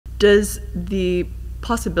Does the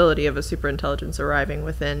possibility of a superintelligence arriving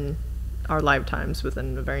within our lifetimes,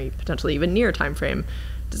 within a very potentially even near time frame,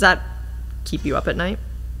 does that keep you up at night?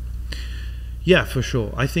 Yeah, for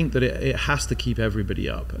sure. I think that it has to keep everybody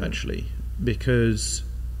up, actually, because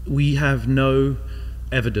we have no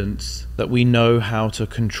evidence that we know how to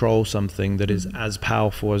control something that is as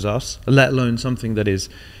powerful as us, let alone something that is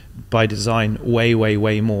by design way, way,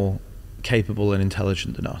 way more capable and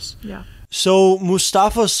intelligent than us. Yeah. So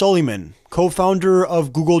Mustafa Suleyman, co-founder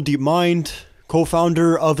of Google DeepMind,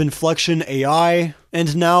 co-founder of Inflection AI,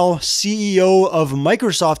 and now CEO of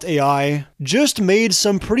Microsoft AI, just made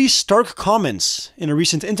some pretty stark comments in a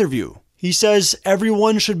recent interview. He says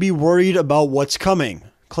everyone should be worried about what's coming,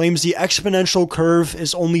 claims the exponential curve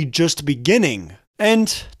is only just beginning,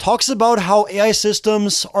 and talks about how AI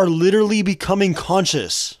systems are literally becoming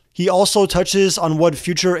conscious. He also touches on what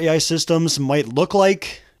future AI systems might look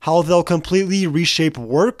like, how they'll completely reshape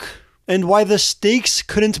work, and why the stakes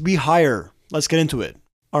couldn't be higher. Let's get into it.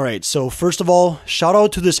 Alright, so first of all, shout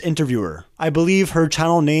out to this interviewer. I believe her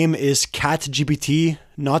channel name is CatGPT,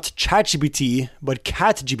 not ChatGPT, but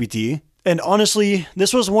CatGPT. And honestly,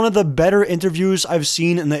 this was one of the better interviews I've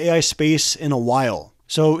seen in the AI space in a while.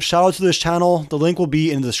 So shout out to this channel, the link will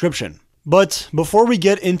be in the description. But before we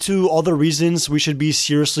get into all the reasons we should be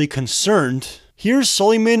seriously concerned, here's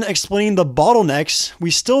Suleyman explaining the bottlenecks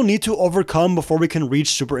we still need to overcome before we can reach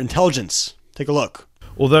superintelligence. Take a look.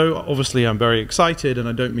 Although obviously I'm very excited and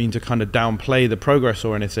I don't mean to kind of downplay the progress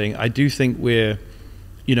or anything, I do think we've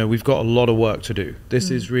got a lot of work to do.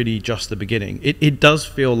 This is really just the beginning. It does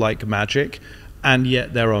feel like magic, and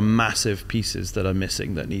yet there are massive pieces that are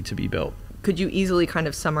missing that need to be built. Could you easily kind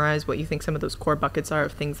of summarize what you think some of those core buckets are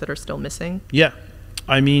of things that are still missing? Yeah.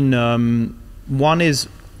 I mean, one is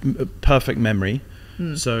perfect memory.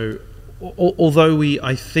 So although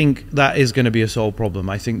I think that is going to be a solved problem,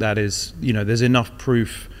 I think that is, there's enough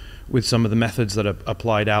proof with some of the methods that are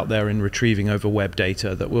applied out there in retrieving over web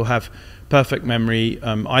data that we'll have perfect memory,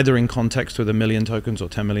 either in context with 1 million tokens or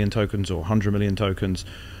 10 million tokens or 100 million tokens,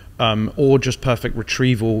 or just perfect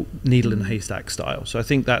retrieval, needle in haystack style. So I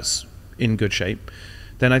think that's in good shape.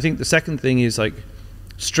 Then I think the second thing is like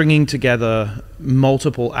stringing together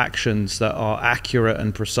multiple actions that are accurate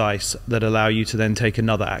and precise that allow you to then take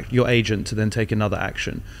your agent to then take another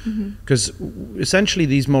action. Because essentially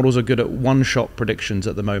these models are good at one-shot predictions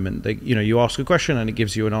at the moment. You ask a question and it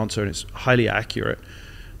gives you an answer and it's highly accurate.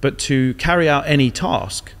 But to carry out any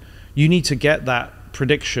task, you need to get that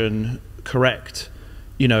prediction correct,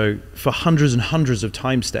 for hundreds and hundreds of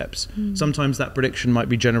time steps. Sometimes that prediction might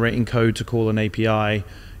be generating code to call an API,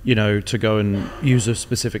 to go and use a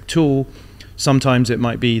specific tool. Sometimes it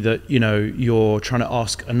might be that, you're trying to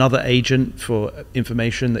ask another agent for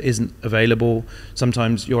information that isn't available.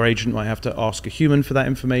 Sometimes your agent might have to ask a human for that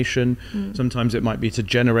information. Sometimes it might be to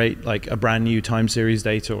generate like a brand new time series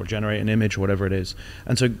data or generate an image or whatever it is.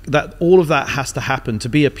 And so all of that has to happen. To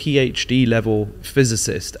be a PhD level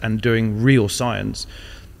physicist and doing real science,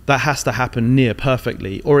 that has to happen near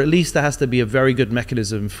perfectly, or at least there has to be a very good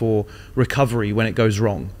mechanism for recovery when it goes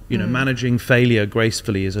wrong. Managing failure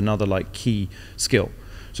gracefully is another like key skill.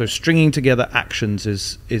 So stringing together actions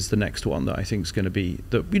is the next one that I think is going to be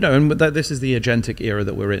this is the agentic era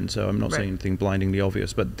that we're in. So I'm not saying anything blindingly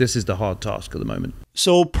obvious, but this is the hard task at the moment.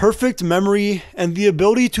 So perfect memory and the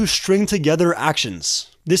ability to string together actions.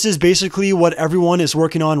 This is basically what everyone is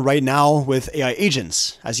working on right now with AI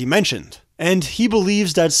agents, as he mentioned. And he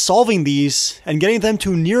believes that solving these and getting them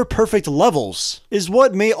to near perfect levels is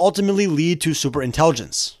what may ultimately lead to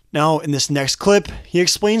superintelligence. Now, in this next clip, he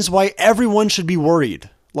explains why everyone should be worried.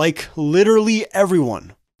 Like, literally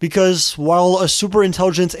everyone. Because while a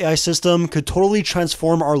superintelligent AI system could totally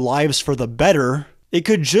transform our lives for the better, it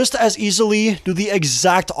could just as easily do the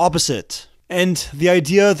exact opposite. And the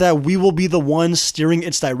idea that we will be the ones steering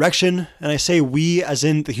its direction, and I say we as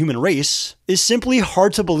in the human race, is simply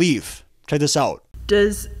hard to believe. Check this out.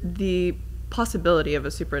 Does the possibility of a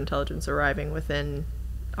superintelligence arriving within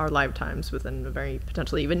our lifetimes, within a very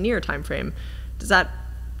potentially even near time frame, does that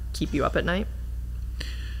keep you up at night?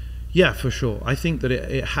 Yeah, for sure. I think that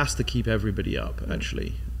it has to keep everybody up,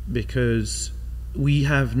 actually, because we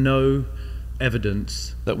have no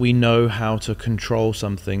evidence that we know how to control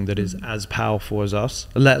something that is as powerful as us,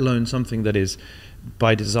 let alone something that is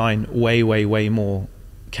by design way, way, way more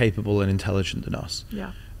capable and intelligent than us.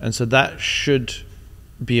 Yeah. And so that should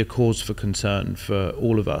be a cause for concern for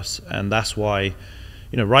all of us. And that's why,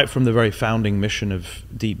 right from the very founding mission of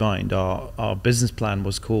DeepMind, our business plan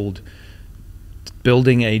was called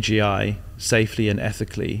Building AGI Safely and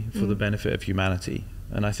Ethically for the benefit of humanity.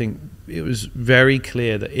 And I think it was very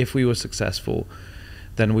clear that if we were successful,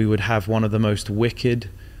 then we would have one of the most wicked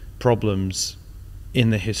problems in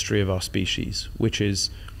the history of our species, which is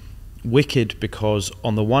wicked because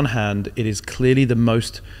on the one hand, it is clearly the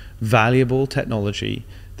most valuable technology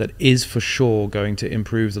that is for sure going to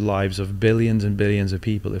improve the lives of billions and billions of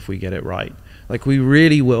people if we get it right. Like, we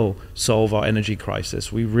really will solve our energy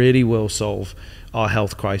crisis. We really will solve our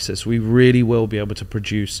health crisis. We really will be able to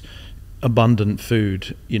produce abundant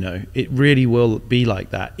food. You know, it really will be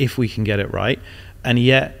like that if we can get it right. And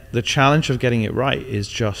yet the challenge of getting it right is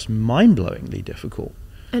just mind-blowingly difficult.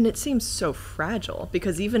 And it seems so fragile,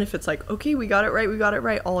 because even if it's like, okay, we got it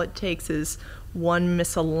right, all it takes is one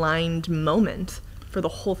misaligned moment for the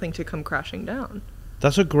whole thing to come crashing down.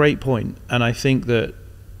 That's a great point. And I think that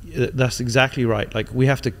that's exactly right. Like, we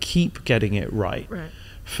have to keep getting it right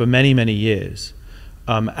for many, many years.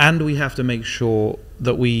 And we have to make sure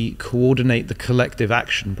that we coordinate the collective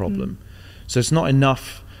action problem. So it's not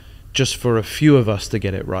enough just for a few of us to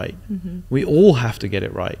get it right. We all have to get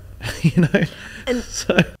it right, you know? And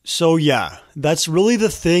So yeah, that's really the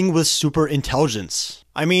thing with superintelligence.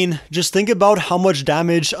 I mean, just think about how much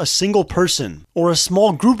damage a single person or a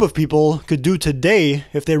small group of people could do today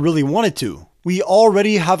if they really wanted to. We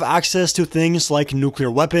already have access to things like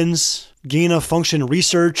nuclear weapons, gain-of-function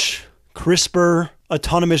research, CRISPR,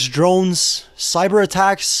 autonomous drones, cyber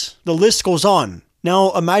attacks, the list goes on.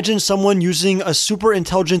 Now imagine someone using a super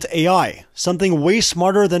intelligent AI, something way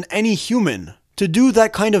smarter than any human, to do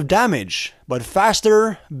that kind of damage, but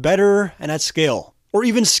faster, better, and at scale. Or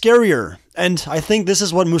even scarier, and I think this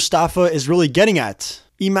is what Mustafa is really getting at.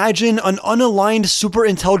 Imagine an unaligned super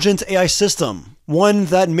intelligent AI system, one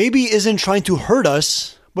that maybe isn't trying to hurt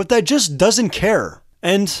us, but that just doesn't care,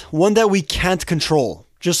 and one that we can't control.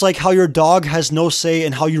 Just like how your dog has no say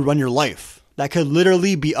in how you run your life. That could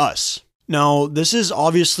literally be us. Now, this is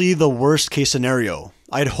obviously the worst case scenario.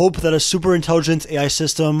 I'd hope that a super intelligent AI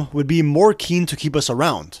system would be more keen to keep us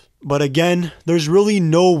around. But again, there's really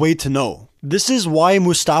no way to know. This is why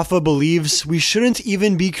Mustafa believes we shouldn't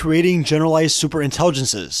even be creating generalized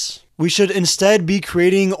superintelligences. We should instead be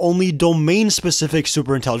creating only domain-specific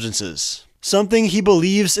superintelligences. Something he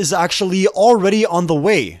believes is actually already on the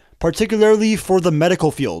way, particularly for the medical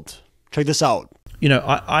field. Check this out. You know,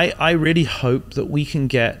 I really hope that we can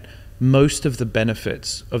get most of the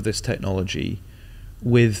benefits of this technology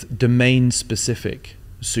with domain-specific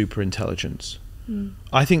superintelligence.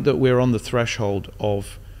 I think that we're on the threshold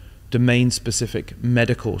of domain-specific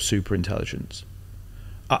medical superintelligence.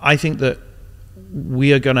 I think that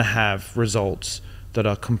we are going to have results that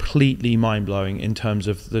are completely mind-blowing in terms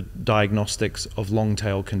of the diagnostics of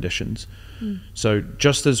long-tail conditions. So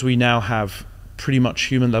just as we now have pretty much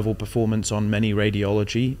human-level performance on many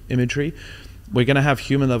radiology imagery, we're going to have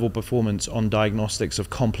human-level performance on diagnostics of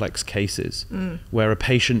complex cases, where a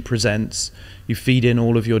patient presents, you feed in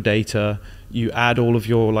all of your data, you add all of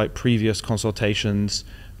your like previous consultations,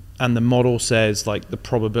 and the model says like the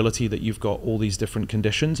probability that you've got all these different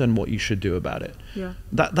conditions and what you should do about it.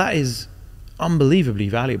 That is unbelievably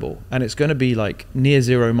valuable, and it's going to be like near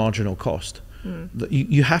zero marginal cost.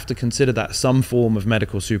 You have to consider that some form of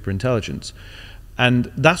medical superintelligence.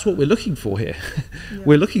 And that's what we're looking for here.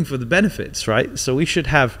 We're looking for the benefits, right? So we should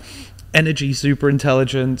have energy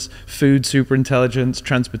superintelligence, food superintelligence,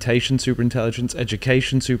 transportation superintelligence,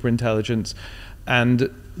 education superintelligence.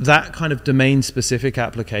 And that kind of domain-specific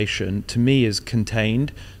application, to me, is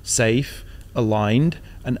contained, safe, aligned,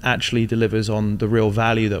 and actually delivers on the real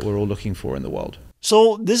value that we're all looking for in the world.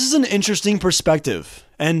 So this is an interesting perspective,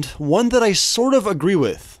 and one that I sort of agree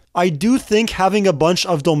with. I do think having a bunch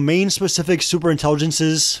of domain-specific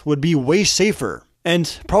superintelligences would be way safer,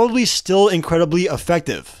 and probably still incredibly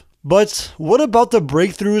effective. But what about the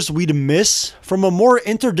breakthroughs we'd miss from a more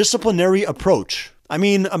interdisciplinary approach? I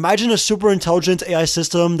mean, imagine a superintelligent AI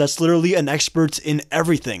system that's literally an expert in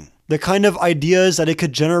everything. The kind of ideas that it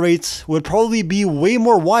could generate would probably be way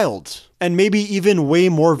more wild, and maybe even way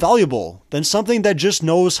more valuable than something that just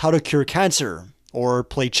knows how to cure cancer, or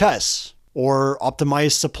play chess, or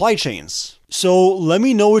optimize supply chains. So let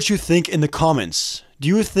me know what you think in the comments. Do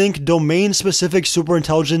you think domain-specific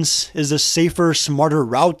superintelligence is a safer, smarter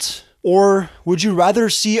route? Or would you rather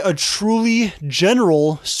see a truly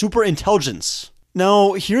general superintelligence?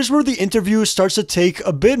 Now, here's where the interview starts to take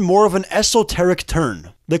a bit more of an esoteric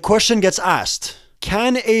turn. The question gets asked,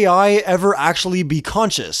 can AI ever actually be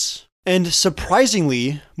conscious? And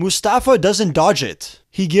surprisingly, Mustafa doesn't dodge it.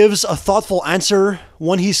 He gives a thoughtful answer,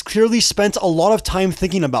 one he's clearly spent a lot of time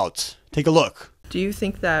thinking about. Take a look. Do you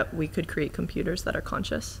think that we could create computers that are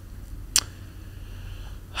conscious?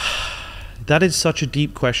 That is such a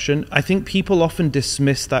deep question. I think people often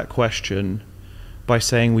dismiss that question by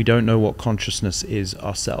saying we don't know what consciousness is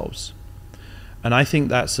ourselves. And I think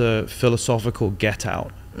that's a philosophical get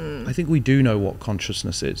out. I think we do know what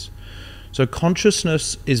consciousness is. So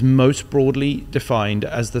consciousness is most broadly defined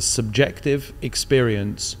as the subjective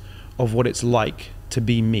experience of what it's like to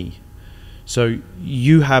be me. So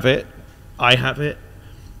you have it, I have it,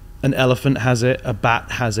 an elephant has it, a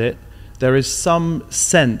bat has it. There is some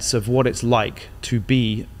sense of what it's like to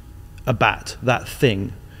be a bat, that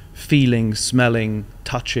thing, feeling, smelling,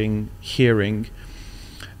 touching, hearing.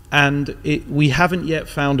 And we haven't yet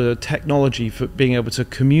found a technology for being able to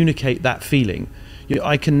communicate that feeling.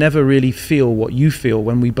 I can never really feel what you feel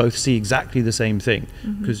when we both see exactly the same thing,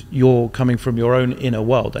 because you're coming from your own inner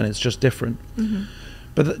world and it's just different.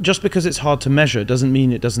 But just because it's hard to measure doesn't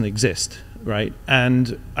mean it doesn't exist, right?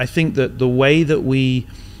 And I think that the way that we,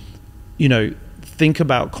 think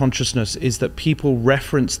about consciousness is that people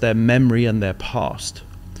reference their memory and their past.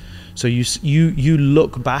 So you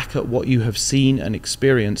look back at what you have seen and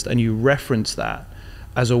experienced, and you reference that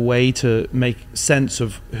as a way to make sense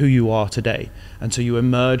of who you are today. And so you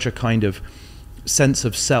emerge a kind of sense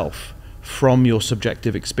of self from your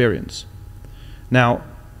subjective experience. Now,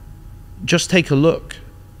 just take a look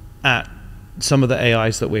at some of the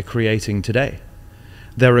AIs that we're creating today.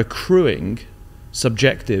 They're accruing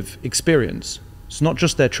subjective experience. It's not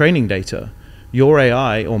just their training data. Your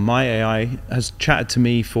AI or my AI has chatted to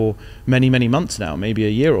me for many, many months now, maybe a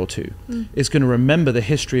year or two. It's going to remember the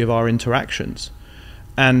history of our interactions.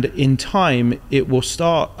 And in time, it will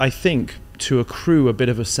start, I think, to accrue a bit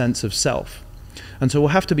of a sense of self. And so we'll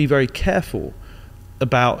have to be very careful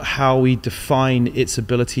about how we define its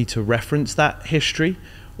ability to reference that history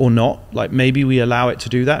or not. Like, maybe we allow it to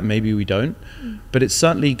do that, maybe we don't. But it's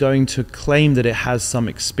certainly going to claim that it has some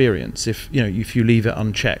experience if you leave it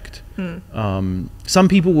unchecked. Some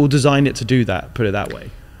people will design it to do that, put it that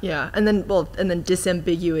way. Yeah, and then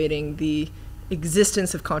disambiguating the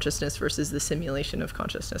existence of consciousness versus the simulation of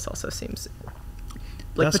consciousness also seems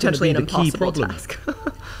like That's potentially an gonna be the key impossible problem. task.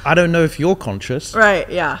 I don't know if you're conscious. Right,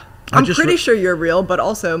 yeah. I'm just pretty sure you're real, but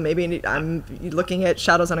also maybe I'm looking at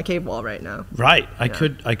shadows on a cave wall right now. Right. I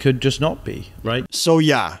could just not be, right? So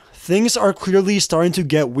yeah, things are clearly starting to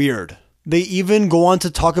get weird. They even go on to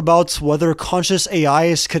talk about whether conscious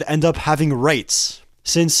AIs could end up having rights,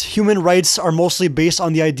 since human rights are mostly based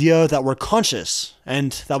on the idea that we're conscious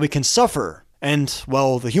and that we can suffer, and,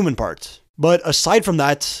 well, the human part. But aside from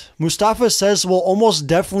that, Mustafa says we'll almost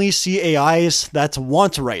definitely see AIs that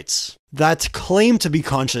want rights, that claim to be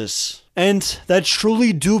conscious, and that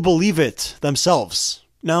truly do believe it themselves.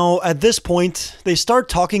 Now, at this point, they start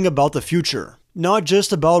talking about the future, not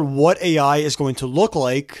just about what AI is going to look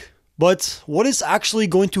like, but what it's actually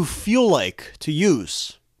going to feel like to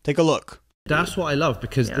use. Take a look. That's what I love,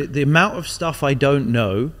 because the amount of stuff I don't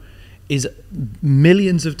know is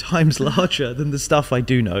millions of times larger than the stuff I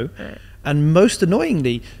do know. Right. And most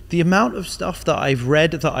annoyingly, the amount of stuff that I've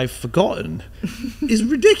read that I've forgotten is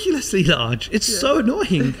ridiculously large. It's so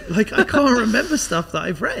annoying. Like, I can't remember stuff that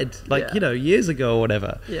I've read, years ago or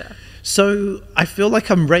whatever. Yeah. So I feel like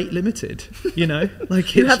I'm rate limited,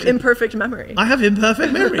 like You have imperfect memory. I have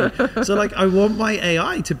imperfect memory. So like, I want my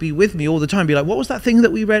AI to be with me all the time. Be like, what was that thing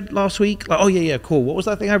that we read last week? Like, oh yeah, cool. What was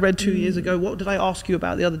that thing I read 2 years ago? What did I ask you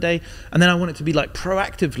about the other day? And then I want it to be like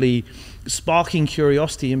proactively sparking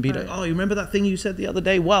curiosity and be like, oh, you remember that thing you said the other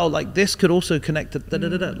day? Wow, like this could also connect to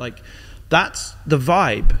da-da-da-da. Like, that's the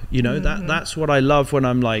vibe, that's what I love when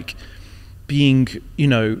I'm like being,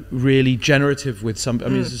 really generative with some, I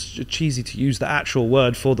mean, it's just cheesy to use the actual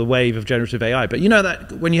word for the wave of generative AI, but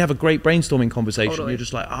that when you have a great brainstorming conversation, you're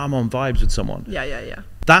just like, I'm on vibes with someone. Yeah.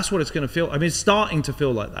 That's what it's going to feel. I mean, it's starting to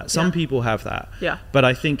feel like that. Some people have that. Yeah. But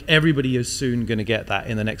I think everybody is soon going to get that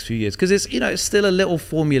in the next few years, because it's, it's still a little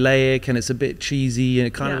formulaic and it's a bit cheesy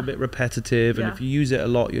and kind of a bit repetitive. And if you use it a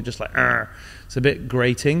lot, you're just like, it's a bit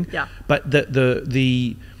grating. Yeah. But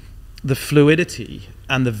the fluidity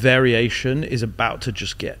and the variation is about to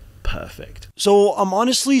just get perfect. So I'm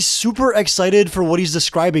honestly super excited for what he's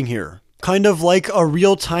describing here. Kind of like a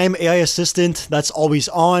real-time AI assistant that's always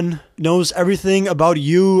on, knows everything about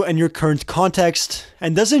you and your current context,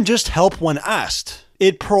 and doesn't just help when asked.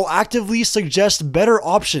 It proactively suggests better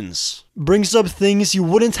options, brings up things you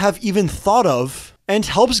wouldn't have even thought of, and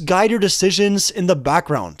helps guide your decisions in the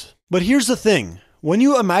background. But here's the thing. When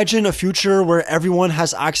you imagine a future where everyone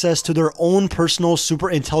has access to their own personal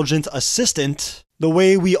super intelligent assistant, the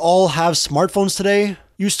way we all have smartphones today,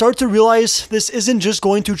 you start to realize this isn't just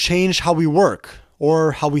going to change how we work,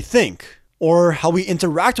 or how we think, or how we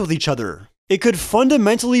interact with each other. It could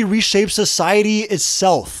fundamentally reshape society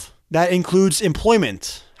itself. That includes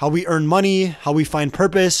employment, how we earn money, how we find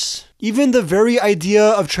purpose, even the very idea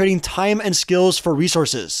of trading time and skills for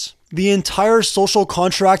resources. The entire social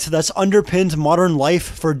contract that's underpinned modern life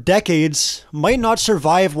for decades might not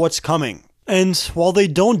survive what's coming. And while they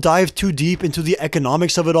don't dive too deep into the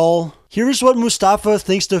economics of it all, here's what Mustafa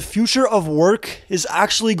thinks the future of work is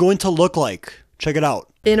actually going to look like. Check it out.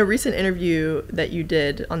 In a recent interview that you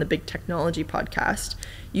did on the Big Technology podcast,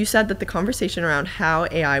 you said that the conversation around how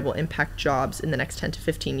AI will impact jobs in the next 10 to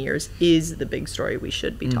 15 years is the big story we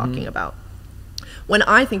should be talking about. When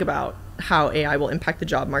I think about how AI will impact the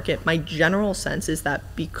job market, my general sense is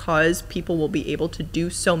that because people will be able to do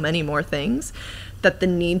so many more things, that the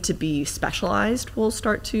need to be specialized will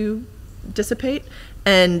start to dissipate,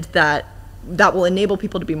 and that will enable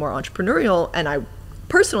people to be more entrepreneurial. And I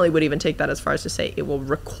personally would even take that as far as to say it will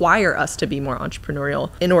require us to be more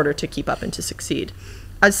entrepreneurial in order to keep up and to succeed.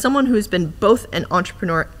 As someone who has been both an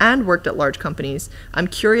entrepreneur and worked at large companies, I'm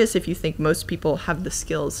curious if you think most people have the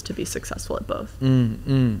skills to be successful at both.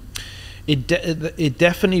 It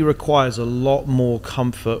definitely requires a lot more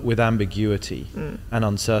comfort with ambiguity and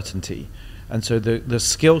uncertainty. And so the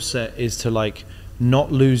skill set is to like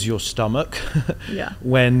not lose your stomach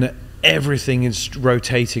when everything is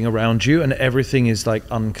rotating around you and everything is like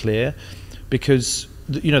unclear, because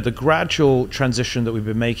the gradual transition that we've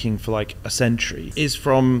been making for like a century is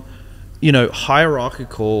from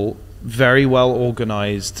hierarchical, very well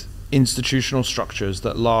organized institutional structures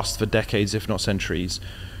that last for decades if not centuries,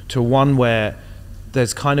 to one where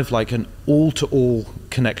there's kind of like an all-to-all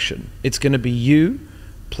connection. It's going to be you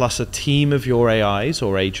plus a team of your AIs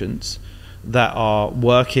or agents that are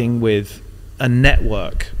working with a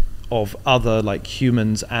network of other like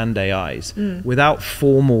humans and AIs without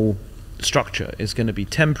formal structure. It's going to be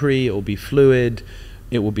temporary, it will be fluid,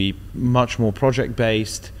 it will be much more project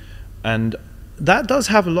based, and that does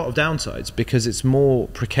have a lot of downsides because it's more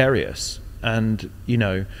precarious and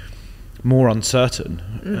more uncertain,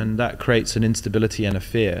 and that creates an instability and a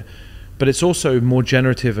fear. But it's also more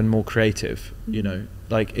generative and more creative,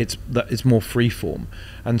 like it's more freeform,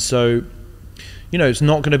 and so it's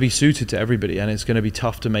not going to be suited to everybody, and it's going to be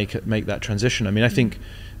tough to make that transition. I mean, I think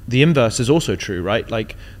the inverse is also true, right?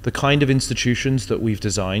 Like the kind of institutions that we've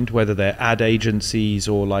designed, whether they're ad agencies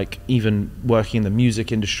or like even working in the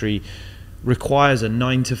music industry, requires a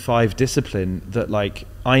 9-to-5 discipline that like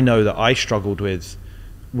I know that I struggled with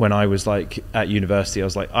when I was like at university. I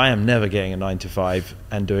was like, I am never getting a 9-to-5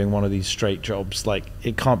 and doing one of these straight jobs. Like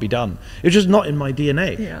it can't be done. It's just not in my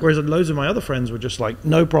DNA. Whereas loads of my other friends were just like,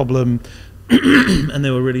 no problem. And they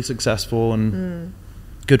were really successful and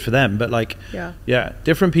good for them. But like,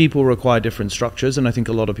 different people require different structures. And I think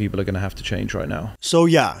a lot of people are going to have to change right now. So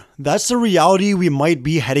yeah, that's the reality we might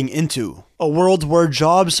be heading into. A world where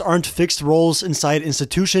jobs aren't fixed roles inside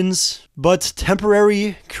institutions, but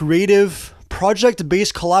temporary, creative,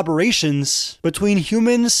 project-based collaborations between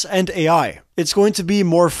humans and AI. It's going to be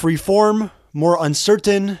more freeform, more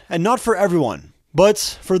uncertain, and not for everyone.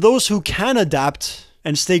 But for those who can adapt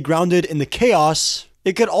and stay grounded in the chaos,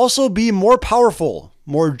 it could also be more powerful,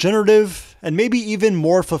 more generative, and maybe even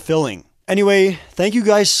more fulfilling. Anyway, thank you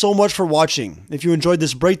guys so much for watching. If you enjoyed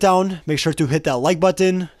this breakdown, make sure to hit that like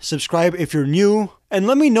button, subscribe if you're new, and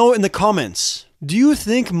let me know in the comments. Do you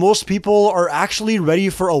think most people are actually ready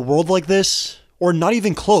for a world like this? Or not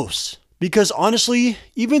even close? Because honestly,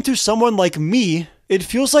 even to someone like me, it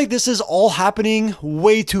feels like this is all happening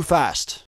way too fast.